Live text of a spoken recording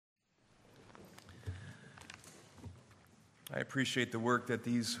I appreciate the work that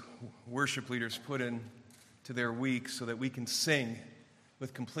these worship leaders put in to their week so that we can sing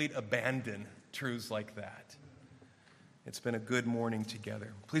with complete abandon truths like that. It's been a good morning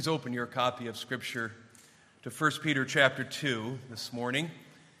together. Please open your copy of Scripture to 1 Peter chapter 2 this morning.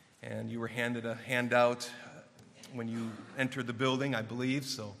 And you were handed a handout when you entered the building, I believe,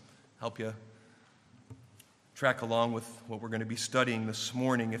 so help you track along with what we're going to be studying this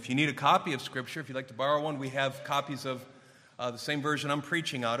morning. If you need a copy of Scripture, if you'd like to borrow one, we have copies of the same version I'm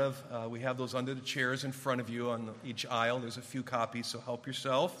preaching out of. We have those under the chairs in front of you on each aisle. There's a few copies, so help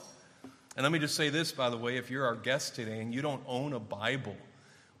yourself. And let me just say this, by the way, if you're our guest today and you don't own a Bible,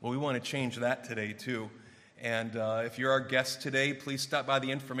 well, we want to change that today, too. And if you're our guest today, please stop by the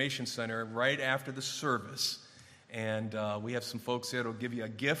Information Center right after the service. And we have some folks there that will give you a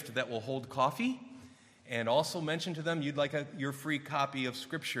gift that will hold coffee. And also mention to them you'd like your free copy of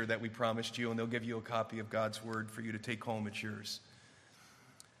Scripture that we promised you, and they'll give you a copy of God's Word for you to take home. It's yours.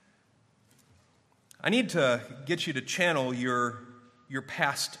 I need to get you to channel your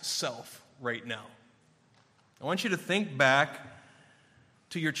past self right now. I want you to think back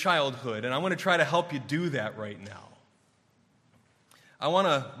to your childhood, and I want to try to help you do that right now. I want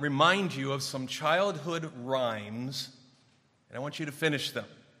to remind you of some childhood rhymes, and I want you to finish them,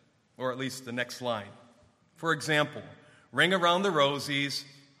 or at least the next line. For example, ring around the rosies.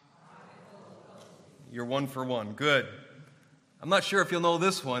 You're one for one. Good. I'm not sure if you'll know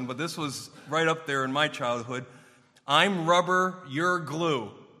this one, but this was right up there in my childhood. I'm rubber, you're glue.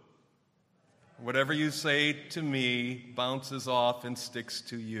 Whatever you say to me bounces off and sticks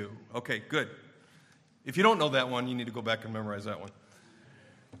to you. Okay, good. If you don't know that one, you need to go back and memorize that one.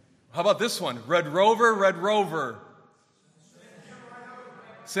 How about this one? Red Rover, Red Rover.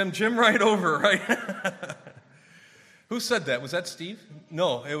 Send Jim right over, right? Who said that? Was that Steve?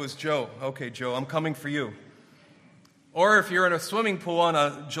 No, it was Joe. Okay, Joe, I'm coming for you. Or if you're in a swimming pool on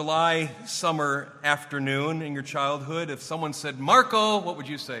a July summer afternoon in your childhood, if someone said, Marco, what would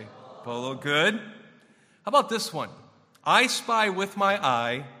you say? Polo, good. How about this one? I spy with my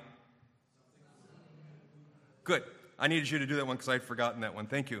eye. Good. I needed you to do that one because I'd forgotten that one.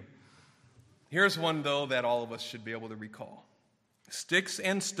 Thank you. Here's one, though, that all of us should be able to recall. Sticks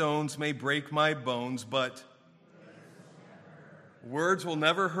and stones may break my bones, but words will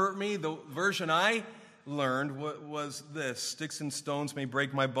never hurt me. The version I learned was this. Sticks and stones may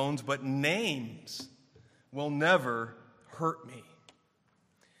break my bones, but names will never hurt me.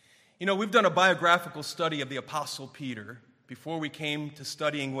 You know, we've done a biographical study of the Apostle Peter before we came to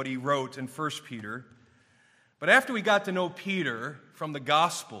studying what he wrote in 1 Peter. But after we got to know Peter from the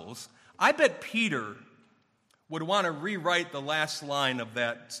Gospels, I bet Peter would want to rewrite the last line of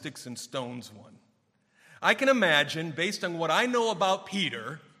that sticks and stones one. I can imagine, based on what I know about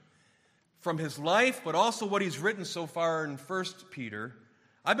Peter, from his life, but also what he's written so far in 1 Peter,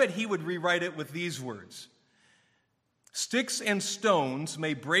 I bet he would rewrite it with these words. Sticks and stones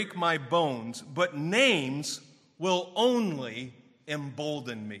may break my bones, but names will only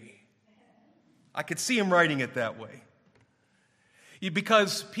embolden me. I could see him writing it that way.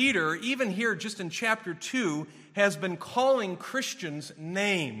 Because Peter, even here just in chapter 2, has been calling Christians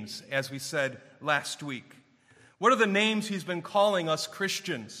names, as we said last week. What are the names he's been calling us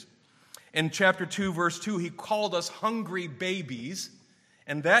Christians? In chapter 2, verse 2, he called us hungry babies,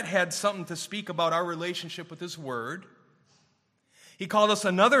 and that had something to speak about our relationship with his word. He called us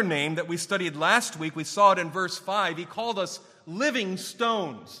another name that we studied last week. We saw it in verse 5. He called us living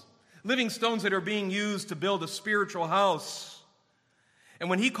stones that are being used to build a spiritual house. And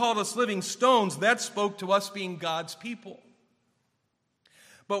when he called us living stones, that spoke to us being God's people.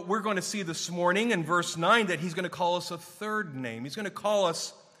 But we're going to see this morning in verse 9 that he's going to call us a third name. He's going to call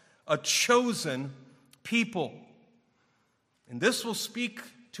us a chosen people. And this will speak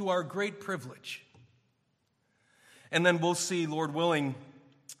to our great privilege. And then we'll see, Lord willing,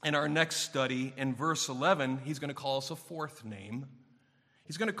 in our next study, in verse 11, he's going to call us a fourth name.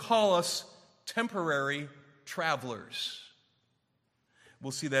 He's going to call us temporary travelers.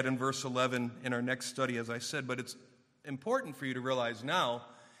 We'll see that in verse 11 in our next study, as I said. But it's important for you to realize now,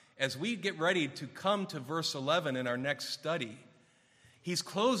 as we get ready to come to verse 11 in our next study, he's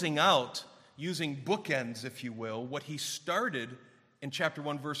closing out, using bookends, if you will, what he started in chapter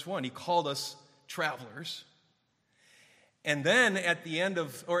 1, verse 1. He called us travelers. And then at the end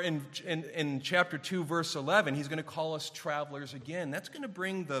of, or in chapter 2, verse 11, he's going to call us travelers again. That's going to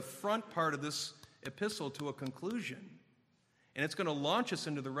bring the front part of this epistle to a conclusion. And it's going to launch us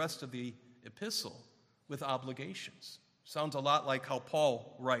into the rest of the epistle with obligations. Sounds a lot like how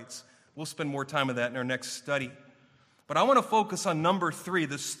Paul writes. We'll spend more time on that in our next study. But I want to focus on number 3,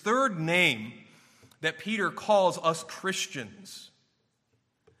 this third name that Peter calls us Christians.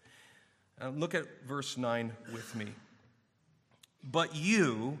 Look at verse 9 with me. But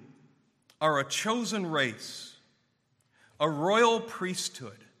you are a chosen race, a royal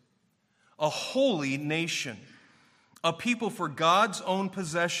priesthood, a holy nation, a people for God's own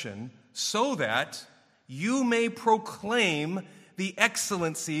possession, so that you may proclaim the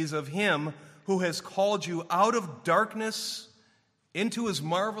excellencies of him who has called you out of darkness into his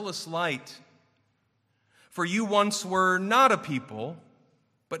marvelous light. For you once were not a people,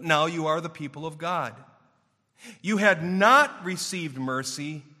 but now you are the people of God. You had not received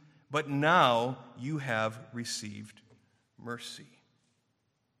mercy, but now you have received mercy.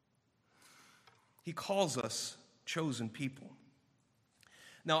 He calls us chosen people.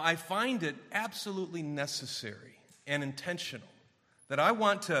 Now, I find it absolutely necessary and intentional that I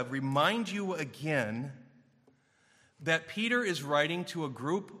want to remind you again that Peter is writing to a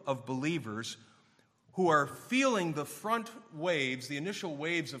group of believers who are feeling the front waves, the initial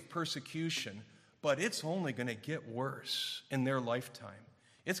waves of persecution, but it's only going to get worse in their lifetime.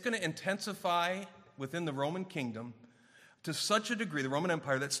 It's going to intensify within the Roman kingdom to such a degree, the Roman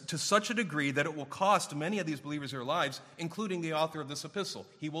Empire, that's to such a degree that it will cost many of these believers their lives, including the author of this epistle.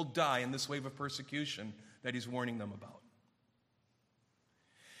 He will die in this wave of persecution that he's warning them about.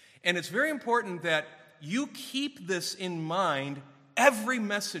 And it's very important that you keep this in mind every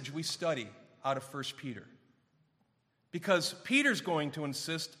message we study out of 1 Peter. Because Peter's going to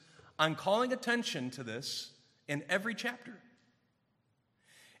insist on calling attention to this in every chapter.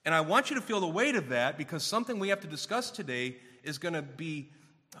 And I want you to feel the weight of that, because something we have to discuss today is going to be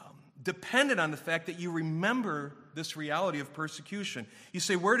dependent on the fact that you remember this reality of persecution. You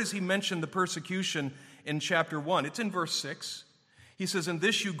say, where does he mention the persecution in chapter 1? It's in verse 6. He says, "In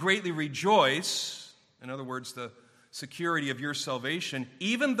this you greatly rejoice," in other words, the security of your salvation,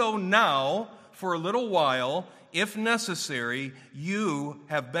 "even though now, for a little while, if necessary, you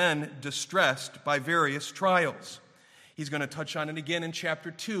have been distressed by various trials." He's going to touch on it again in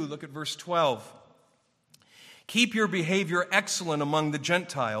chapter 2. Look at verse 12. "Keep your behavior excellent among the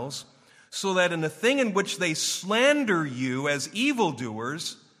Gentiles, so that in the thing in which they slander you as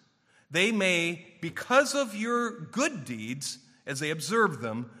evildoers, they may, because of your good deeds, as they observe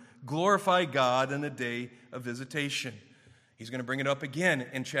them, glorify God in the day of visitation." He's going to bring it up again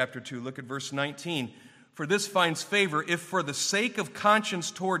in chapter 2. Look at verse 19. "For this finds favor if for the sake of conscience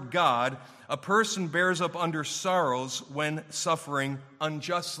toward God, a person bears up under sorrows when suffering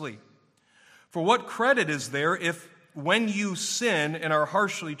unjustly. For what credit is there if, when you sin and are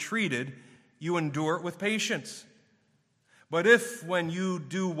harshly treated, you endure it with patience? But if, when you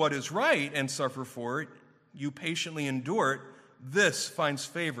do what is right and suffer for it, you patiently endure it, this finds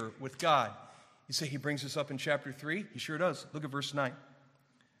favor with God." You say he brings this up in chapter 3? He sure does. Look at verse 9.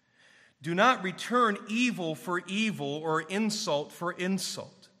 "Do not return evil for evil or insult for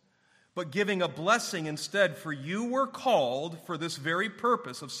insult, but giving a blessing instead, for you were called for this very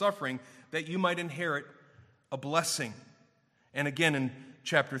purpose of suffering, that you might inherit a blessing." And again in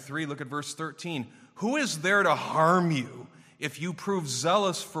chapter 3, look at verse 13. "Who is there to harm you if you prove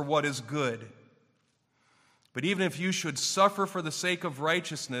zealous for what is good? But even if you should suffer for the sake of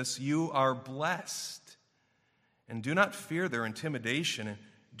righteousness, you are blessed. And do not fear their intimidation, and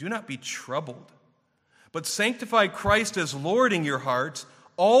do not be troubled. But sanctify Christ as Lord in your hearts,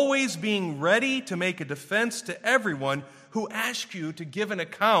 always being ready to make a defense to everyone who asks you to give an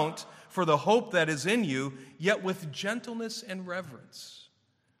account for the hope that is in you, yet with gentleness and reverence.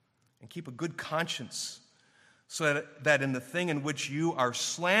 And keep a good conscience, so that in the thing in which you are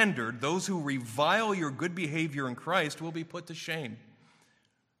slandered, those who revile your good behavior in Christ will be put to shame.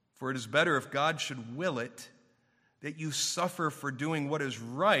 For it is better, if God should will it, that you suffer for doing what is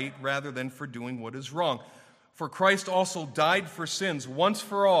right rather than for doing what is wrong. For Christ also died for sins once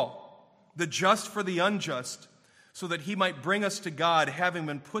for all, the just for the unjust, so that he might bring us to God, having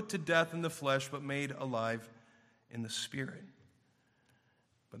been put to death in the flesh, but made alive in the Spirit."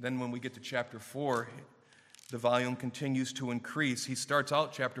 But then when we get to chapter 4, the volume continues to increase. He starts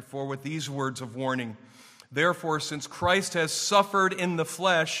out chapter 4 with these words of warning. "Therefore, since Christ has suffered in the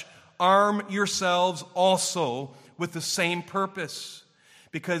flesh, arm yourselves also with the same purpose,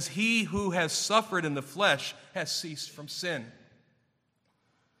 because he who has suffered in the flesh has ceased from sin."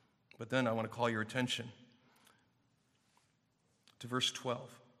 But then I want to call your attention to verse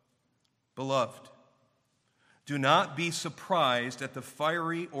 12. "Beloved, do not be surprised at the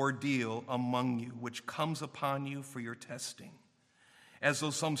fiery ordeal among you, which comes upon you for your testing, as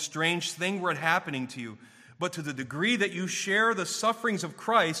though some strange thing were happening to you. But to the degree that you share the sufferings of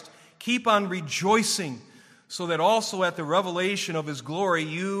Christ, keep on rejoicing, so that also at the revelation of his glory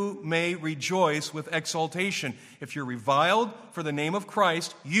you may rejoice with exultation. If you're reviled for the name of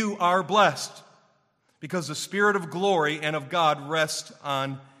Christ, you are blessed, because the Spirit of glory and of God rests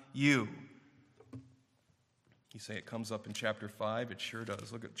on you. You say it comes up in chapter 5. It sure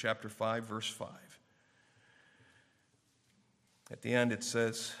does. Look at chapter 5, verse 5. At the end it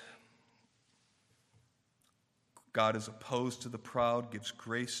says, God is opposed to the proud, gives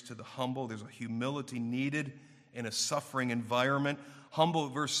grace to the humble. There's a humility needed in a suffering environment. Humble,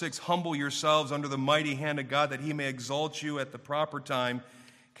 verse 6, humble yourselves under the mighty hand of God, that he may exalt you at the proper time,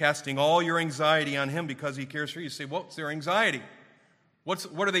 casting all your anxiety on him because he cares for you. You say, what's their anxiety? What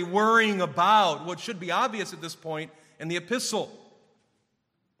are they worrying about? What should be obvious at this point in the epistle?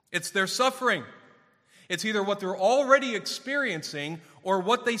 It's their suffering. It's either what they're already experiencing or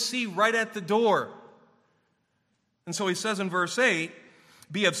what they see right at the door. And so he says in verse 8,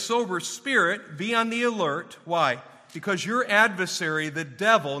 be of sober spirit, be on the alert. Why? Because your adversary, the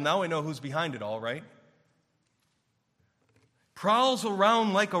devil, now we know who's behind it all, right? Prowls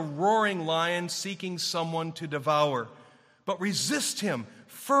around like a roaring lion seeking someone to devour. But resist him,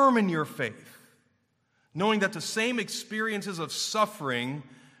 firm in your faith, knowing that the same experiences of suffering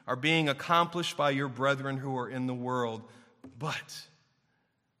are being accomplished by your brethren who are in the world. But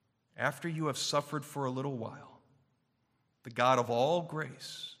after you have suffered for a little while, the God of all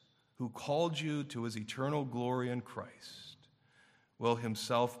grace, who called you to his eternal glory in Christ, will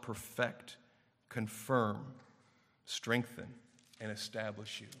himself perfect, confirm, strengthen, and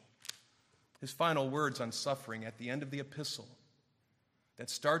establish you. His final words on suffering at the end of the epistle,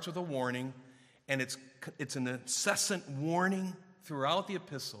 that starts with a warning, and it's an incessant warning throughout the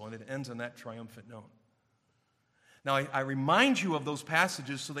epistle, and it ends on that triumphant note. Now, I remind you of those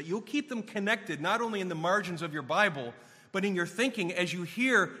passages so that you'll keep them connected, not only in the margins of your Bible, but in your thinking as you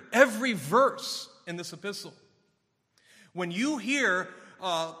hear every verse in this epistle. When you hear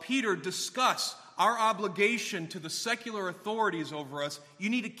Peter discuss our obligation to the secular authorities over us, you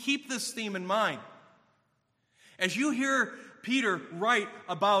need to keep this theme in mind. As you hear Peter write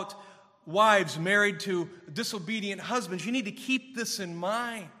about wives married to disobedient husbands, you need to keep this in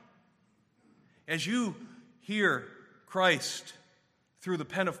mind. As you hear Christ, through the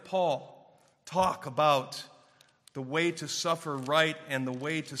pen of Paul, talk about the way to suffer right and the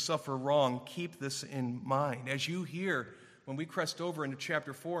way to suffer wrong, keep this in mind. As you hear, when we crest over into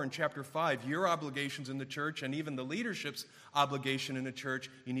chapter 4 and chapter 5, your obligations in the church and even the leadership's obligation in the church,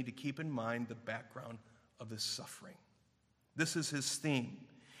 you need to keep in mind the background of this suffering. This is his theme.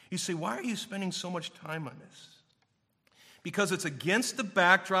 You say, why are you spending so much time on this? Because it's against the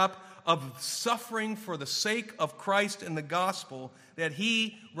backdrop of suffering for the sake of Christ and the gospel that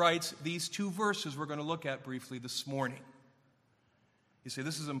he writes these two verses we're going to look at briefly this morning. You say,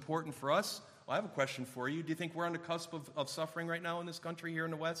 this is important for us? Well, I have a question for you. Do you think we're on the cusp of suffering right now in this country here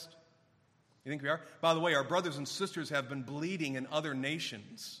in the West? You think we are? By the way, our brothers and sisters have been bleeding in other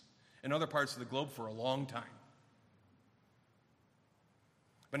nations, in other parts of the globe for a long time.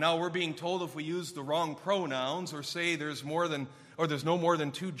 But now we're being told if we use the wrong pronouns or say there's no more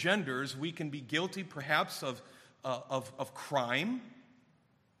than two genders, we can be guilty perhaps of crime.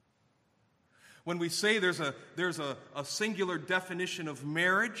 When we say there's a singular definition of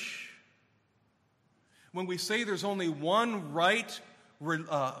marriage, when we say there's only one right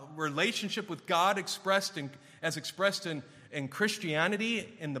relationship with God expressed in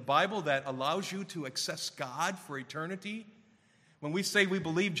Christianity, in the Bible, that allows you to access God for eternity, when we say we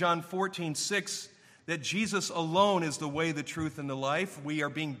believe John 14:6, that Jesus alone is the way, the truth, and the life, we are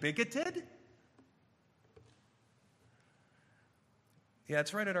being bigoted? Yeah,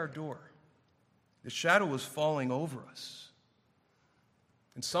 it's right at our door. The shadow is falling over us.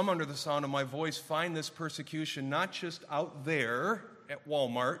 And some, under the sound of my voice, find this persecution not just out there at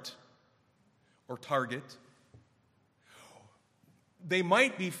Walmart or Target. They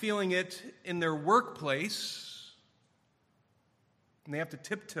might be feeling it in their workplace, and they have to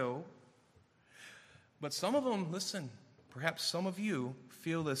tiptoe. But some of them, listen, perhaps some of you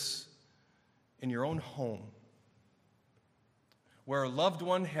feel this in your own home, where a loved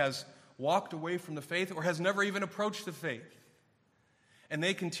one has walked away from the faith or has never even approached the faith. And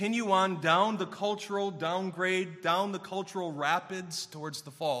they continue on down the cultural downgrade, down the cultural rapids towards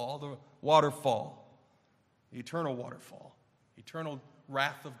the fall, the waterfall, the eternal waterfall, eternal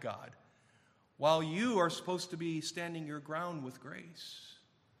wrath of God, while you are supposed to be standing your ground with grace.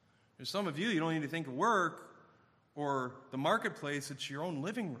 There's some of you, you don't need to think of work or the marketplace, it's your own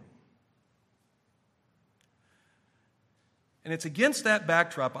living room. And it's against that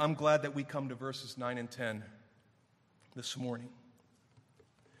backdrop, I'm glad that we come to verses 9 and 10 this morning.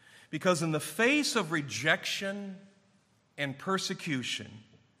 Because in the face of rejection and persecution,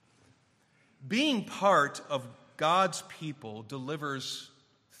 being part of God's people delivers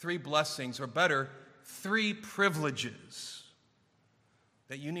three blessings, or better, three privileges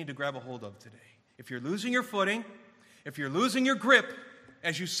that you need to grab a hold of today. If you're losing your footing, if you're losing your grip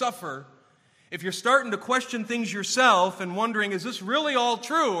as you suffer, if you're starting to question things yourself and wondering, is this really all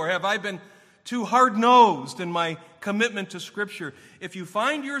true, or have I been too hard-nosed in my commitment to Scripture? If you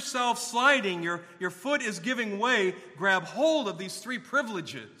find yourself sliding, your foot is giving way, grab hold of these three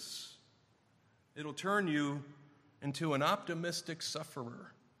privileges. It'll turn you into an optimistic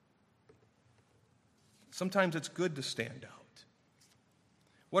sufferer. Sometimes it's good to stand out.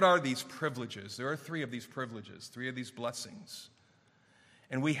 What are these privileges? There are three of these privileges, three of these blessings.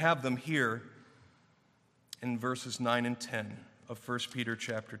 And we have them here in verses 9 and 10 of 1 Peter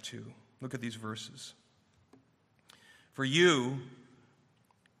chapter 2. Look at these verses. For you,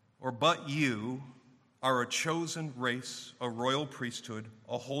 or but you, are a chosen race, a royal priesthood,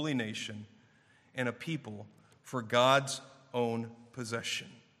 a holy nation, and a people for God's own possession.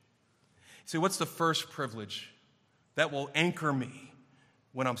 See, what's the first privilege that will anchor me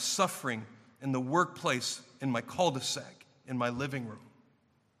when I'm suffering in the workplace, in my cul-de-sac, in my living room?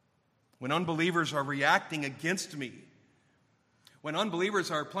 When unbelievers are reacting against me, when unbelievers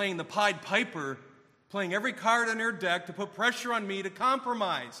are playing the Pied Piper, playing every card on their deck to put pressure on me to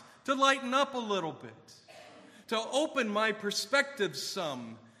compromise, to lighten up a little bit, to open my perspective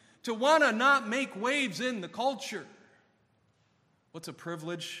some, to want to not make waves in the culture. What's a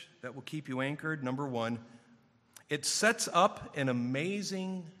privilege that will keep you anchored? Number one, it sets up an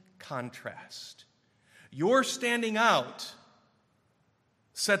amazing contrast. Your standing out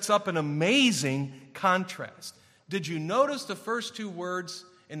sets up an amazing contrast. Did you notice the first two words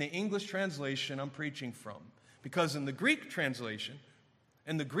in the English translation I'm preaching from? Because in the Greek translation,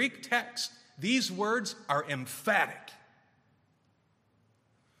 in the Greek text, these words are emphatic.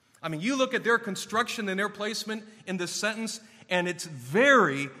 I mean, you look at their construction and their placement in this sentence, and it's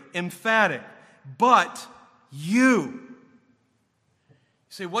very emphatic. But you. You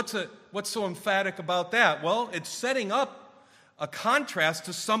say, what's so emphatic about that? Well, it's setting up a contrast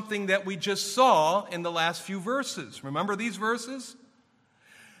to something that we just saw in the last few verses. Remember these verses?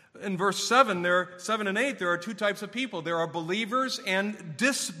 In verse 7 and 8, there are two types of people. There are believers and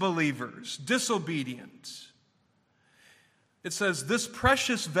disbelievers, disobedient. It says, this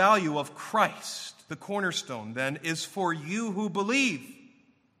precious value of Christ, the cornerstone, then, is for you who believe.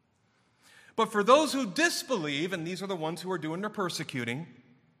 But for those who disbelieve, and these are the ones who are doing their persecuting,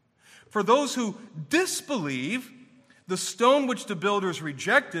 for those who disbelieve, the stone which the builders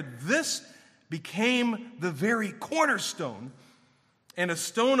rejected, this became the very cornerstone, and a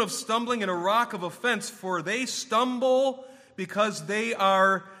stone of stumbling and a rock of offense, for they stumble because they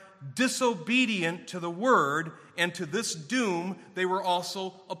are disobedient to the word, and to this doom they were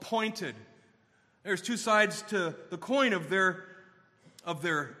also appointed. There's two sides to the coin of their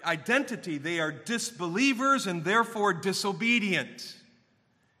identity. They are disbelievers and therefore disobedient.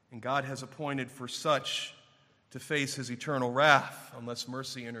 And God has appointed for such to face his eternal wrath unless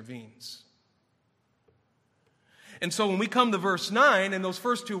mercy intervenes. And so when we come to verse 9 and those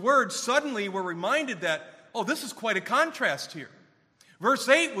first two words, suddenly we're reminded that, oh, this is quite a contrast here. Verse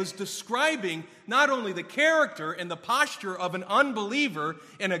 8 was describing not only the character and the posture of an unbeliever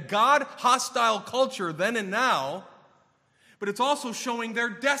in a God-hostile culture then and now, but it's also showing their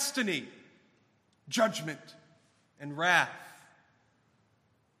destiny, judgment, and wrath.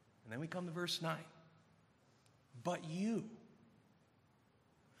 And then we come to verse 9. But you.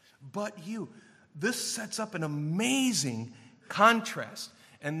 This sets up an amazing contrast.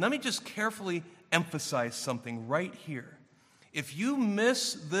 And let me just carefully emphasize something right here. If you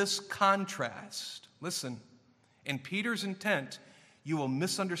miss this contrast, listen, in Peter's intent, you will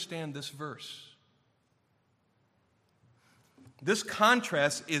misunderstand this verse. This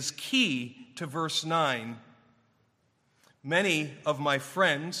contrast is key to verse 9. Many of my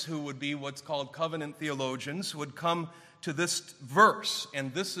friends who would be what's called covenant theologians would come to this verse,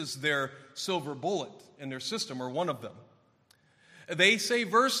 and this is their silver bullet in their system, or one of them. They say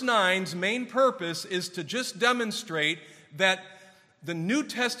verse 9's main purpose is to just demonstrate that the New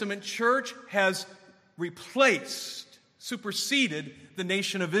Testament church has replaced, superseded the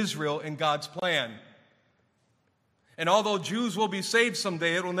nation of Israel in God's plan. And although Jews will be saved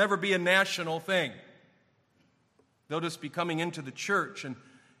someday, it will never be a national thing. They'll just be coming into the church,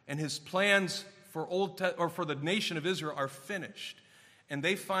 and his plans for for the nation of Israel are finished. And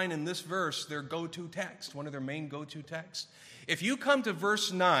they find in this verse their go-to text, one of their main go-to texts. If you come to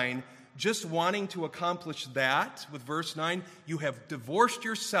verse 9 just wanting to accomplish that with verse 9, you have divorced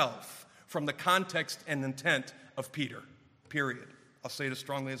yourself from the context and intent of Peter, period. I'll say it as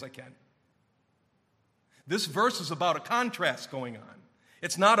strongly as I can. This verse is about a contrast going on.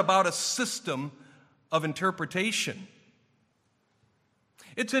 It's not about a system of interpretation.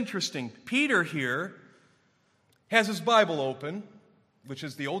 It's interesting. Peter here has his Bible open, which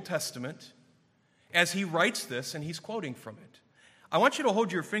is the Old Testament, as he writes this, and he's quoting from it. I want you to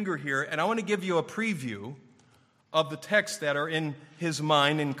hold your finger here, and I want to give you a preview of the texts that are in his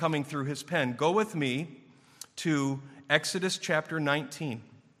mind and coming through his pen. Go with me to Exodus chapter 19.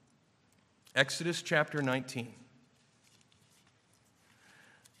 Exodus chapter 19.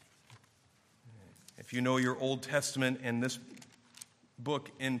 If you know your Old Testament and this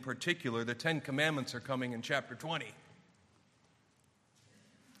book in particular, the Ten Commandments are coming in chapter 20.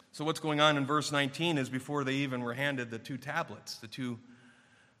 So what's going on in verse 19 is before they even were handed the two tablets, the two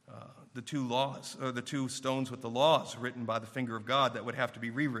laws, or the two stones with the laws written by the finger of God that would have to be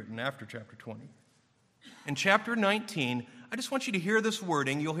rewritten after chapter 20. In chapter 19, I just want you to hear this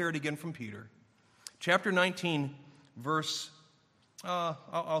wording. You'll hear it again from Peter. Chapter 19,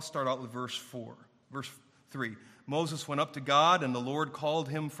 I'll start out with verse 4. Verse 3. Moses went up to God, and the Lord called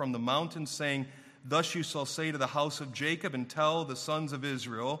him from the mountain, saying, "Thus you shall say to the house of Jacob and tell the sons of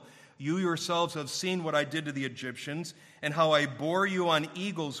Israel, you yourselves have seen what I did to the Egyptians, and how I bore you on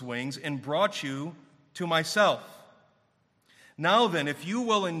eagle's wings and brought you to myself. Now then, if you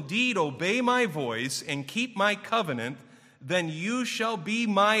will indeed obey my voice and keep my covenant, then you shall be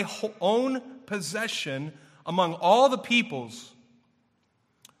my own possession among all the peoples.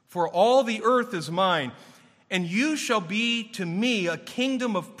 For all the earth is mine, and you shall be to me a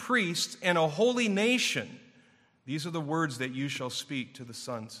kingdom of priests and a holy nation. These are the words that you shall speak to the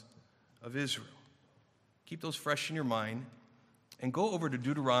sons of Israel." Keep those fresh in your mind, and go over to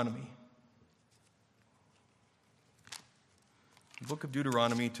Deuteronomy. The book of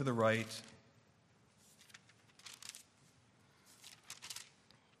Deuteronomy to the right.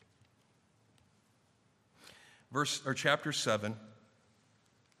 Chapter 7.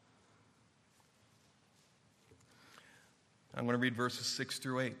 I'm going to read verses 6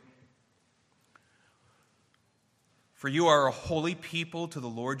 through 8. "For you are a holy people to the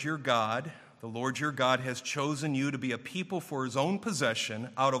Lord your God. The Lord your God has chosen you to be a people for his own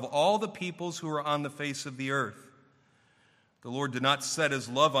possession out of all the peoples who are on the face of the earth. The Lord did not set his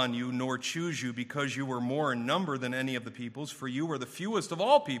love on you, nor choose you because you were more in number than any of the peoples, for you were the fewest of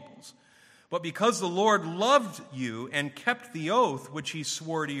all peoples. But because the Lord loved you and kept the oath which he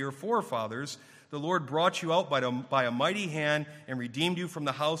swore to your forefathers, the Lord brought you out by a mighty hand and redeemed you from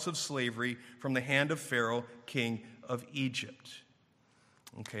the house of slavery, from the hand of Pharaoh, king of Egypt."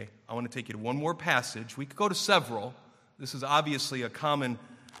 Okay, I want to take you to one more passage. We could go to several. This is obviously a common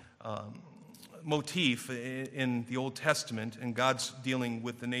motif in the Old Testament, and God's dealing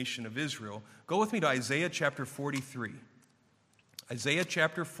with the nation of Israel. Go with me to Isaiah chapter 43. Isaiah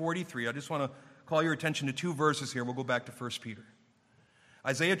chapter 43. I just want to call your attention to two verses here. We'll go back to 1 Peter.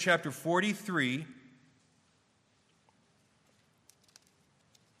 Isaiah chapter 43,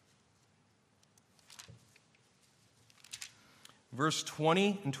 verse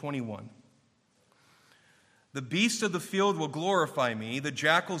 20 and 21. "The beasts of the field will glorify me, the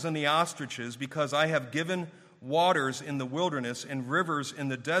jackals and the ostriches, because I have given waters in the wilderness and rivers in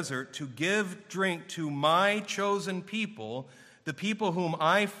the desert to give drink to my chosen people, the people whom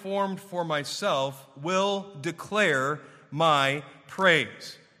I formed for myself will declare my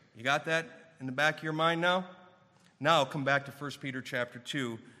praise." You got that in the back of your mind now? Now come back to 1 Peter chapter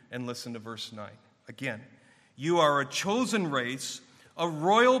 2 and listen to verse 9. Again, "You are a chosen race, a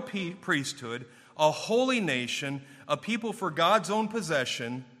royal priesthood, a holy nation, a people for God's own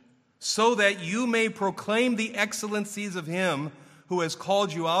possession, so that you may proclaim the excellencies of him who has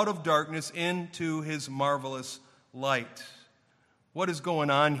called you out of darkness into his marvelous light." What is going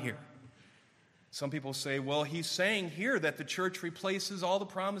on here? Some people say, well, he's saying here that the church replaces all the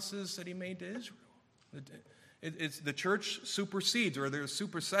promises that he made to Israel. It's the church supersedes, or they're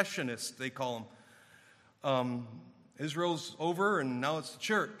supersessionists, they call them. Israel's over, and now it's the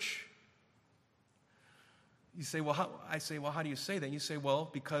church. You say, well, how do you say that? You say, well,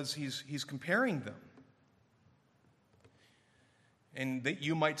 because he's comparing them. And that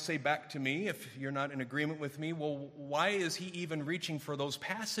you might say back to me, if you're not in agreement with me, well, why is he even reaching for those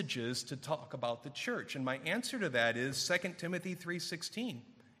passages to talk about the church? And my answer to that is 2 Timothy 3:16.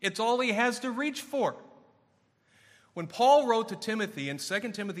 It's all he has to reach for. When Paul wrote to Timothy in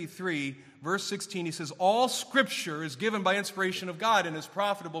 2 Timothy 3, verse 16, he says, "All Scripture is given by inspiration of God and is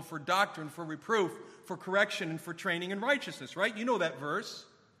profitable for doctrine, for reproof, for correction, and for training in righteousness," right? You know that verse.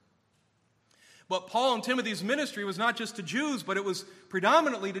 But Paul and Timothy's ministry was not just to Jews, but it was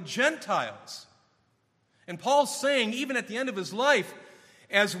predominantly to Gentiles. And Paul's saying, even at the end of his life,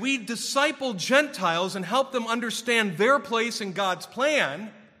 as we disciple Gentiles and help them understand their place in God's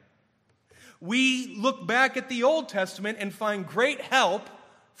plan, we look back at the Old Testament and find great help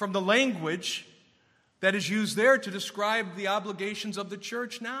from the language that is used there to describe the obligations of the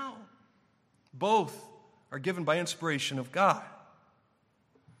church now. Both are given by inspiration of God.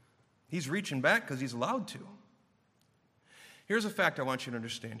 He's reaching back because he's allowed to. Here's a fact I want you to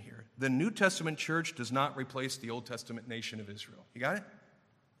understand here. The New Testament church does not replace the Old Testament nation of Israel. You got it?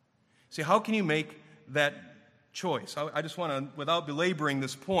 See, how can you make that choice? I just want to, without belaboring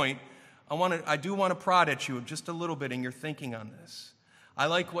this point, I do want to prod at you just a little bit in your thinking on this. I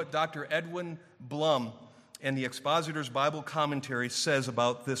like what Dr. Edwin Blum in the Expositor's Bible Commentary says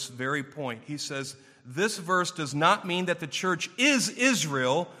about this very point. He says, this verse does not mean that the church is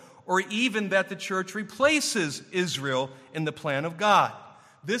Israel or even that the church replaces Israel in the plan of God.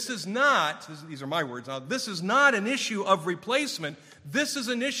 This is not, these are my words now, this is not an issue of replacement. This is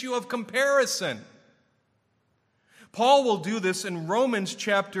an issue of comparison. Paul will do this in Romans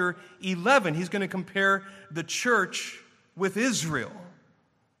chapter 11. He's going to compare the church with Israel.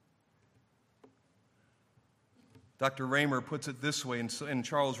 Dr. Raymer puts it this way, and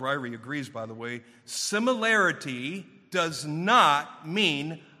Charles Ryrie agrees, by the way, similarity does not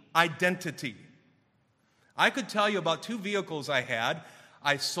mean identity. I could tell you about 2 vehicles I had.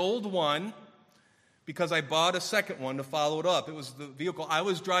 I sold one because I bought a second one to follow it up. It was the vehicle I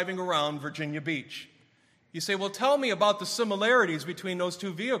was driving around Virginia Beach. You say, well, tell me about the similarities between those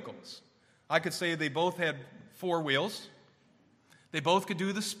 2 vehicles. I could say they both had 4 wheels. They both could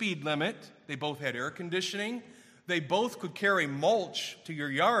do the speed limit. They both had air conditioning. They both could carry mulch to your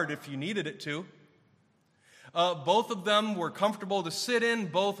yard if you needed it to. Both of them were comfortable to sit in.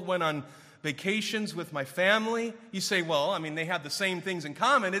 Both went on vacations with my family. You say, well, I mean, they have the same things in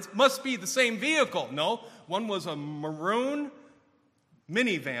common. It must be the same vehicle. No, one was a maroon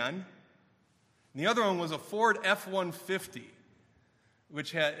minivan, and the other one was a Ford F-150,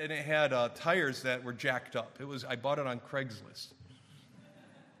 which had tires that were jacked up. I bought it on Craigslist.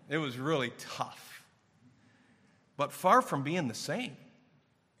 It was really tough, but far from being the same.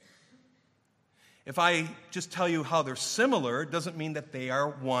 If I just tell you how they're similar, it doesn't mean that they are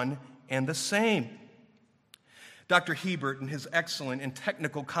one and the same. Dr. Hebert, in his excellent and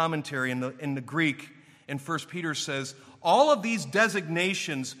technical commentary in the Greek in 1 Peter, says, all of these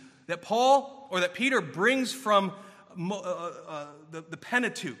designations that Peter brings from the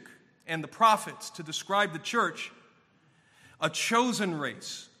Pentateuch and the prophets to describe the church, a chosen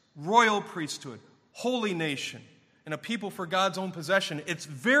race, royal priesthood, holy nation, and a people for God's own possession, it's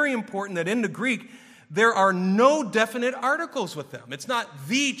very important that in the Greek, there are no definite articles with them. It's not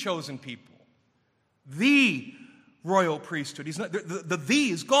the chosen people, the royal priesthood. The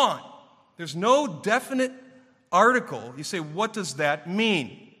is gone. There's no definite article. You say, what does that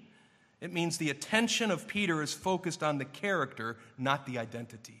mean? It means the attention of Peter is focused on the character, not the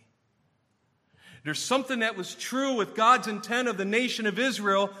identity. There's something that was true with God's intent of the nation of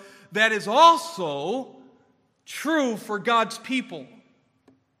Israel that is also true for God's people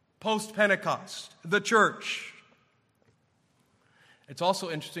post-Pentecost, the church. It's also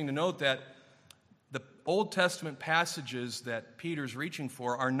interesting to note that the Old Testament passages that Peter's reaching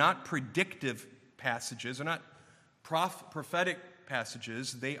for are not predictive passages, they're not prophetic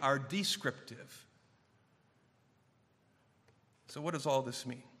passages, they are descriptive. So what does all this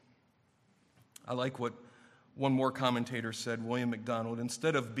mean? I like what one more commentator said, William MacDonald.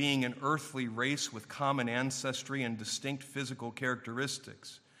 Instead of being an earthly race with common ancestry and distinct physical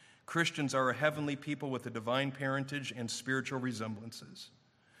characteristics, Christians are a heavenly people with a divine parentage and spiritual resemblances.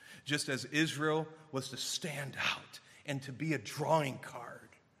 Just as Israel was to stand out and to be a drawing card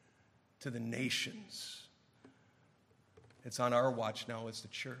to the nations, it's on our watch now as the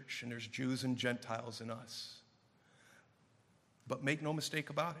church, and there's Jews and Gentiles in us. But make no mistake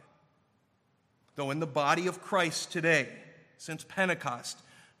about it. Though in the body of Christ today, since Pentecost,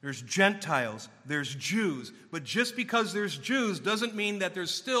 there's Gentiles, there's Jews. But just because there's Jews doesn't mean that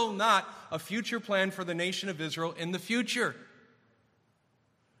there's still not a future plan for the nation of Israel in the future.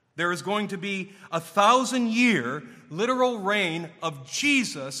 There is going to be 1,000-year literal reign of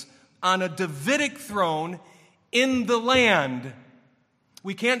Jesus on a Davidic throne in the land.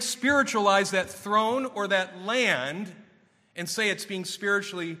 We can't spiritualize that throne or that land and say it's being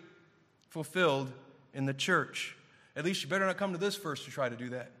spiritually fulfilled in the church. At least you better not come to this verse to try to do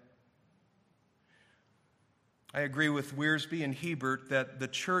that. I agree with Wiersbe and Hebert that the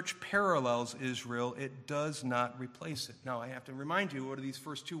church parallels Israel. It does not replace it. Now, I have to remind you, what are these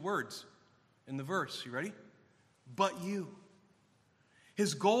first 2 words? in the verse. You ready? But you.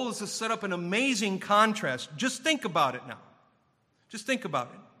 His goal is to set up an amazing contrast. Just think about it now. Just think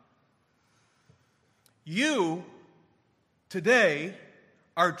about it. You, today,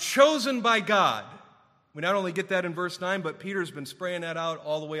 are chosen by God. We not only get that in verse 9, but Peter's been spraying that out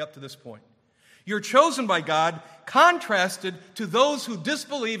all the way up to this point. You're chosen by God, contrasted to those who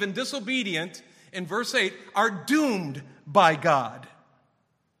disbelieve and disobedient, in verse 8, are doomed by God.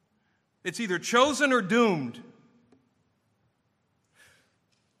 It's either chosen or doomed.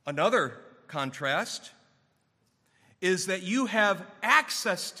 Another contrast is that you have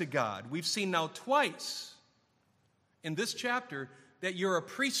access to God. We've seen now twice in this chapter that you're a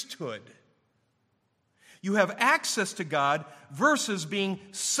priesthood. You have access to God versus being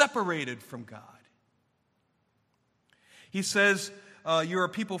separated from God. He says you're a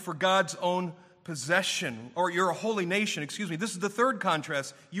people for God's own possession, or you're a holy nation, This is the third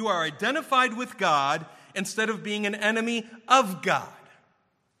contrast. You are identified with God instead of being an enemy of God.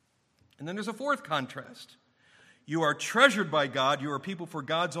 And then there's a fourth contrast. You are treasured by God. You are a people for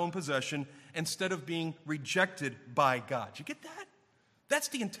God's own possession instead of being rejected by God. You get that? That's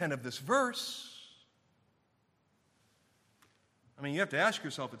the intent of this verse. I mean, you have to ask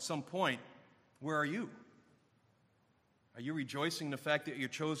yourself at some point, where are you? Are you rejoicing in the fact that you're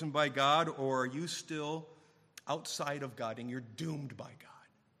chosen by God, or are you still outside of God and you're doomed by God?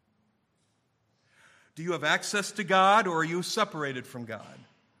 Do you have access to God, or are you separated from God?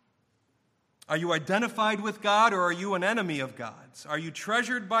 Are you identified with God, or are you an enemy of God's? Are you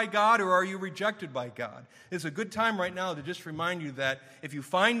treasured by God, or are you rejected by God? It's a good time right now to just remind you that if you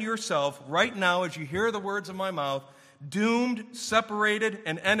find yourself right now, as you hear the words of my mouth, doomed, separated,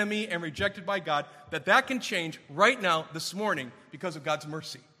 an enemy, and rejected by God, that can change right now, this morning, because of God's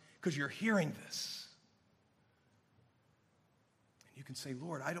mercy, because you're hearing this. And you can say,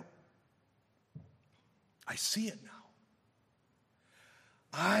 Lord, I see it now.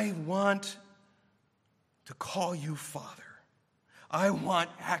 I want to call you Father. I want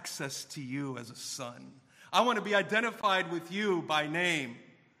access to you as a son. I want to be identified with you by name,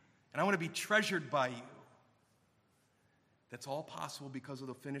 and I want to be treasured by you. That's all possible because of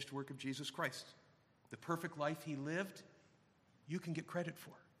the finished work of Jesus Christ. The perfect life he lived, you can get credit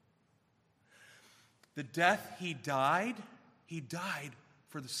for. The death he died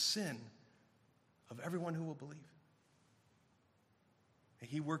for the sin of everyone who will believe. And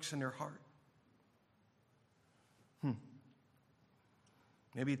he works in their heart.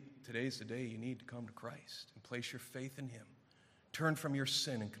 Maybe today's the day you need to come to Christ and place your faith in him. Turn from your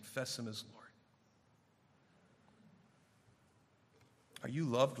sin and confess him as Lord. Are you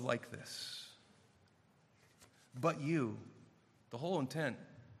loved like this? But you, the whole intent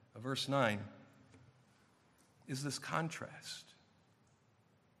of verse 9 is this contrast.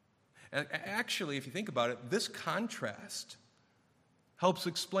 And actually, if you think about it, this contrast helps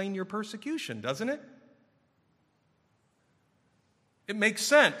explain your persecution, doesn't it? It makes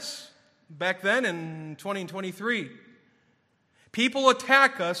sense. Back then in 2023, people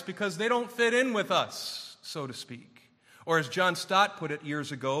attack us because they don't fit in with us, so to speak. Or as John Stott put it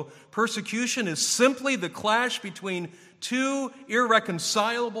years ago, persecution is simply the clash between two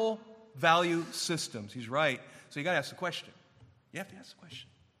irreconcilable value systems. He's right. So you got to ask the question. You have to ask the question.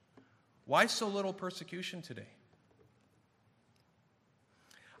 Why so little persecution today?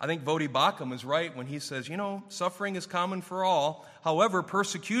 I think Vodi Bakum is right when he says, suffering is common for all. However,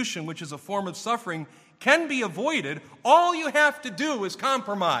 persecution, which is a form of suffering, can be avoided. All you have to do is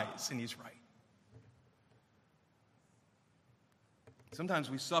compromise. And he's right.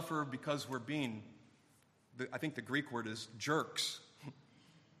 Sometimes we suffer because we're being, I think the Greek word is jerks. You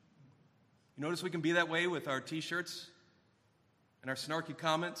notice we can be that way with our t-shirts and our snarky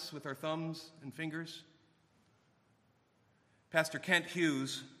comments with our thumbs and fingers? Pastor Kent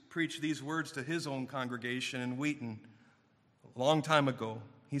Hughes preached these words to his own congregation in Wheaton a long time ago.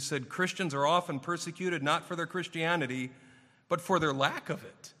 He said, Christians are often persecuted not for their Christianity, but for their lack of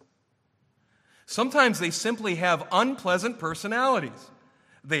it. Sometimes they simply have unpleasant personalities.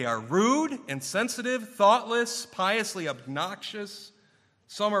 They are rude, insensitive, thoughtless, piously obnoxious.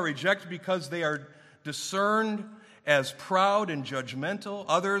 Some are rejected because they are discerned as proud and judgmental.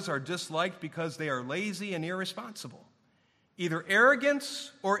 Others are disliked because they are lazy and irresponsible. Either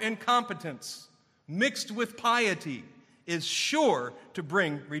arrogance or incompetence mixed with piety is sure to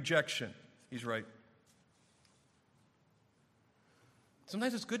bring rejection. He's right.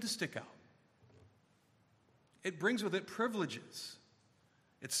 Sometimes it's good to stick out. It brings with it privileges.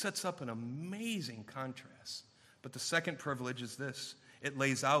 It sets up an amazing contrast. But the second privilege is this. It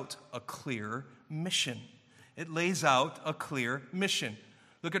lays out a clear mission. It lays out a clear mission.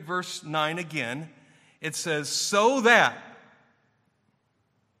 Look at verse 9 again. It says, so that.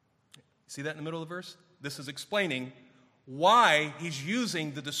 See that in the middle of the verse? This is explaining why he's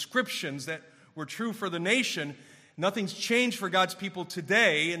using the descriptions that were true for the nation. Nothing's changed for God's people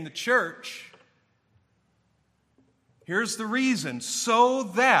today in the church. Here's the reason. So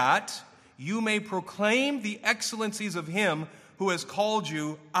that you may proclaim the excellencies of him who has called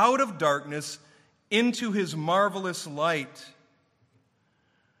you out of darkness into his marvelous light.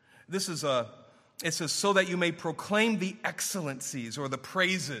 It says, so that you may proclaim the excellencies or the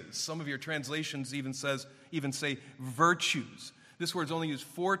praises. Some of your translations even say virtues. This word's only used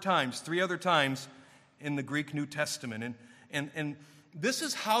 4 times, 3 other times in the Greek New Testament. And this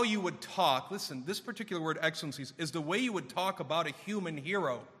is how you would talk. Listen, this particular word, excellencies, is the way you would talk about a human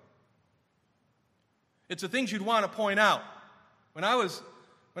hero. It's the things you'd want to point out. When I was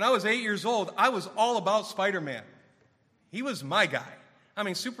 8 years old, I was all about Spider-Man. He was my guy. I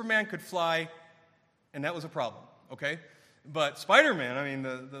mean, Superman could fly, and that was a problem, okay? But Spider-Man, I mean,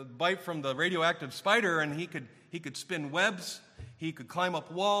 the bite from the radioactive spider, and he could spin webs, he could climb up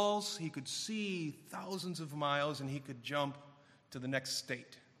walls, he could see thousands of miles, and he could jump to the next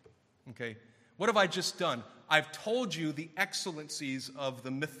state, okay? What have I just done? I've told you the excellencies of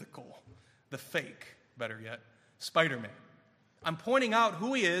the mythical, the fake, better yet, Spider-Man. I'm pointing out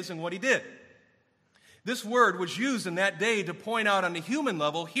who he is and what he did. This word was used in that day to point out on the human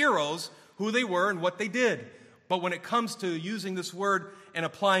level heroes, who they were and what they did. But when it comes to using this word and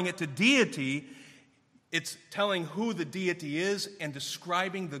applying it to deity, it's telling who the deity is and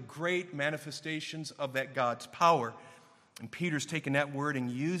describing the great manifestations of that God's power. And Peter's taking that word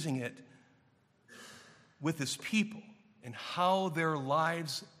and using it with his people and how their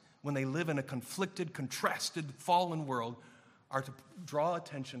lives, when they live in a conflicted, contrasted, fallen world, are to draw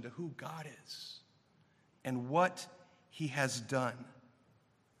attention to who God is and what he has done.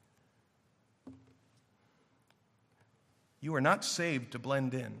 You are not saved to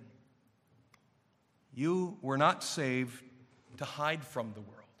blend in. You were not saved to hide from the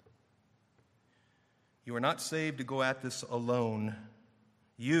world. You are not saved to go at this alone.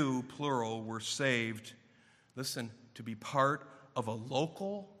 You, plural, were saved, listen, to be part of a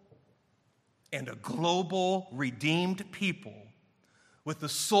local and a global redeemed people with the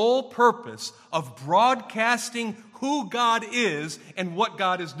sole purpose of broadcasting who God is and what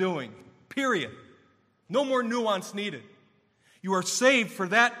God is doing. Period. No more nuance needed. You are saved for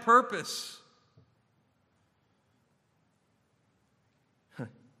that purpose.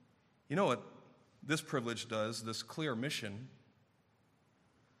 You know what this privilege does, this clear mission?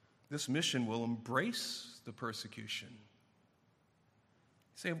 This mission will embrace the persecution.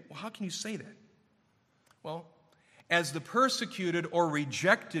 You say, well, how can you say that? Well, as the persecuted or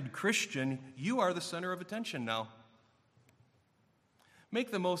rejected Christian, you are the center of attention now.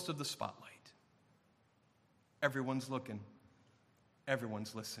 Make the most of the spotlight. Everyone's looking.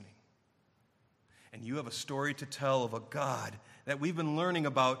 Everyone's listening. And you have a story to tell of a God that we've been learning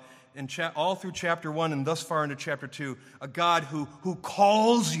about all through chapter 1 and thus far into chapter 2. A God who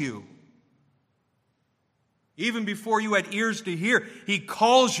calls you. Even before you had ears to hear, he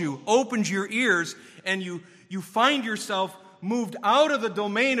calls you, opens your ears, and you find yourself moved out of the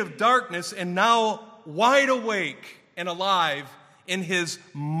domain of darkness and now wide awake and alive in his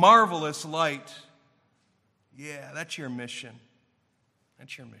marvelous light. Yeah, that's your mission.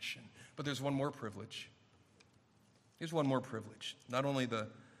 That's your mission. But there's one more privilege. Here's one more privilege. Not only the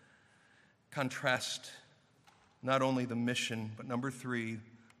contrast, not only the mission, but number 3,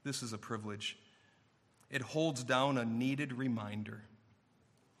 this is a privilege. It holds down a needed reminder.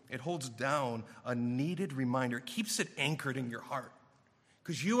 It holds down a needed reminder. It keeps it anchored in your heart.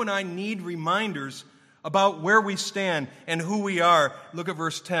 Because you and I need reminders about where we stand and who we are. Look at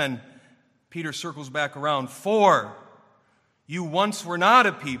verse 10. Peter circles back around. For you once were not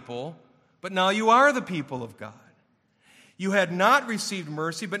a people, but now you are the people of God. You had not received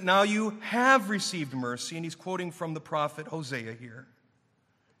mercy, but now you have received mercy. And he's quoting from the prophet Hosea here.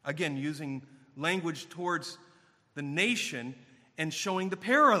 Again, using language towards the nation and showing the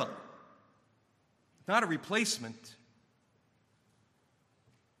parallel. Not a replacement.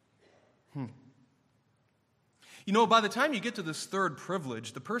 You know, by the time you get to this third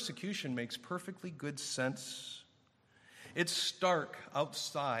privilege, the persecution makes perfectly good sense. It's stark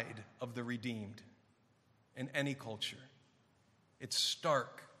outside of the redeemed in any culture. It's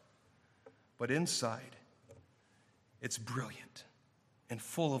stark, but inside, it's brilliant and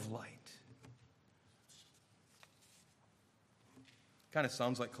full of light. Kind of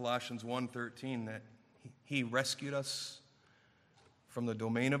sounds like Colossians 1:13, that he rescued us from the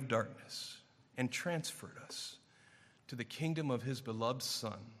domain of darkness and transferred us to the kingdom of his beloved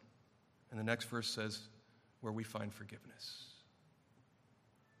Son. And the next verse says, where we find forgiveness.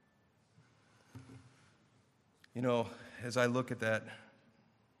 You know, as I look at that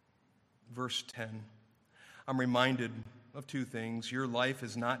verse 10, I'm reminded of two things. Your life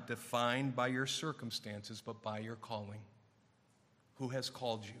is not defined by your circumstances, but by your calling. Who has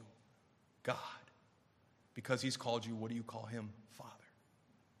called you? God. Because he's called you, what do you call him? Father.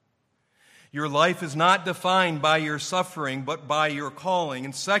 Your life is not defined by your suffering, but by your calling.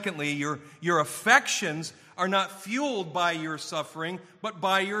 And secondly, your affections are not fueled by your suffering, but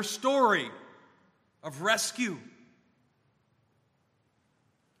by your story of rescue.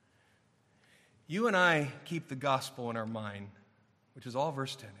 You and I keep the gospel in our mind, which is all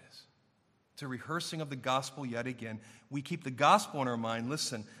verse 10 is. It's a rehearsing of the gospel yet again. We keep the gospel in our mind.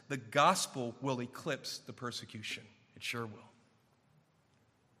 Listen, the gospel will eclipse the persecution. It sure will.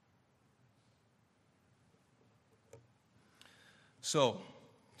 So,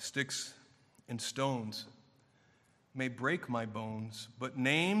 sticks and stones may break my bones, but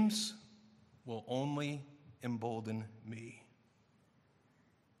names will only embolden me.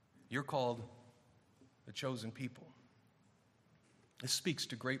 You're called the chosen people. This speaks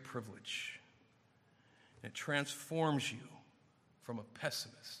to great privilege. It transforms you from a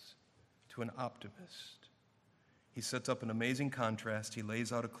pessimist to an optimist. He sets up an amazing contrast. He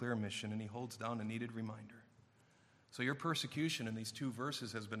lays out a clear mission, and he holds down a needed reminder. So your persecution in these two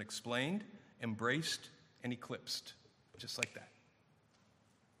verses has been explained, embraced, and eclipsed, just like that.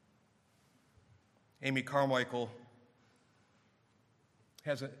 Amy Carmichael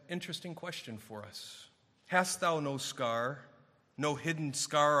has an interesting question for us. Hast thou no scar, no hidden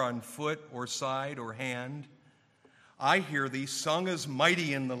scar on foot or side or hand? I hear thee sung as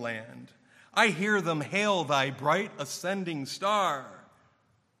mighty in the land. I hear them hail thy bright ascending star.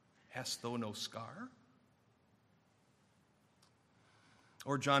 Hast thou no scar?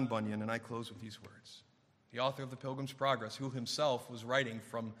 Or John Bunyan, and I close with these words. The author of The Pilgrim's Progress, who himself was writing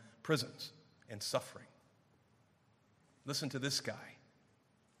from prisons and suffering. Listen to this guy.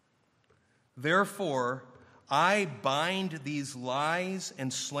 Therefore, I bind these lies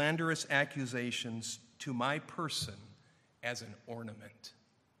and slanderous accusations to my person as an ornament.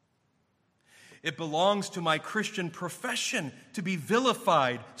 It belongs to my Christian profession to be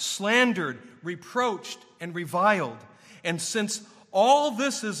vilified, slandered, reproached, and reviled. And since all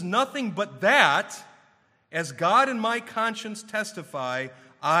this is nothing but that, as God and my conscience testify,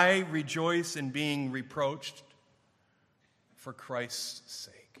 I rejoice in being reproached for Christ's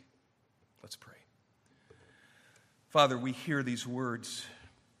sake. Let's pray. Father, we hear these words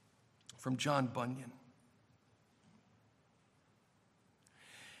from John Bunyan.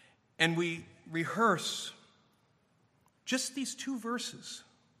 And we rehearse just these two verses,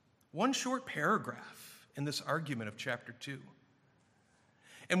 one short paragraph in this argument of chapter 2.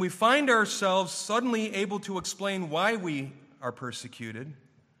 And we find ourselves suddenly able to explain why we are persecuted,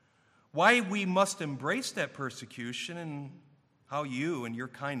 why we must embrace that persecution, and how you and your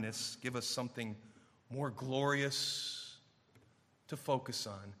kindness give us something more glorious to focus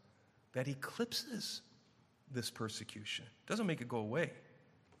on that eclipses this persecution. It doesn't make it go away.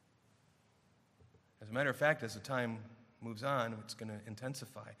 As a matter of fact, as the time moves on, it's going to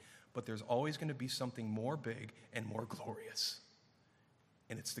intensify. But there's always going to be something more big and more glorious.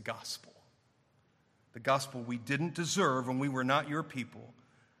 And it's the gospel. The gospel we didn't deserve when we were not your people,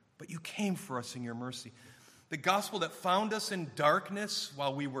 but you came for us in your mercy. The gospel that found us in darkness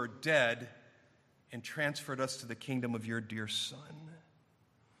while we were dead and transferred us to the kingdom of your dear Son.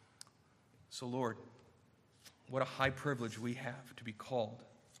 So, Lord, what a high privilege we have to be called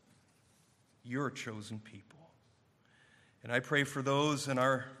your chosen people. And I pray for those in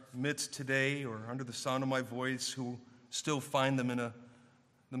our midst today or under the sound of my voice who still find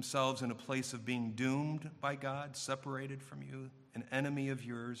themselves in a place of being doomed by God, separated from you, an enemy of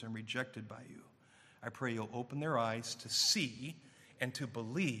yours, and rejected by you. I pray you'll open their eyes to see and to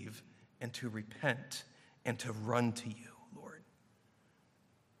believe and to repent and to run to you, Lord,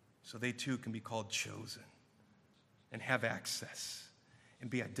 so they too can be called chosen and have access and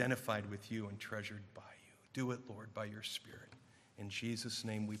be identified with you and treasured by you. Do it, Lord, by your Spirit. In Jesus'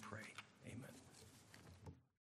 name we pray.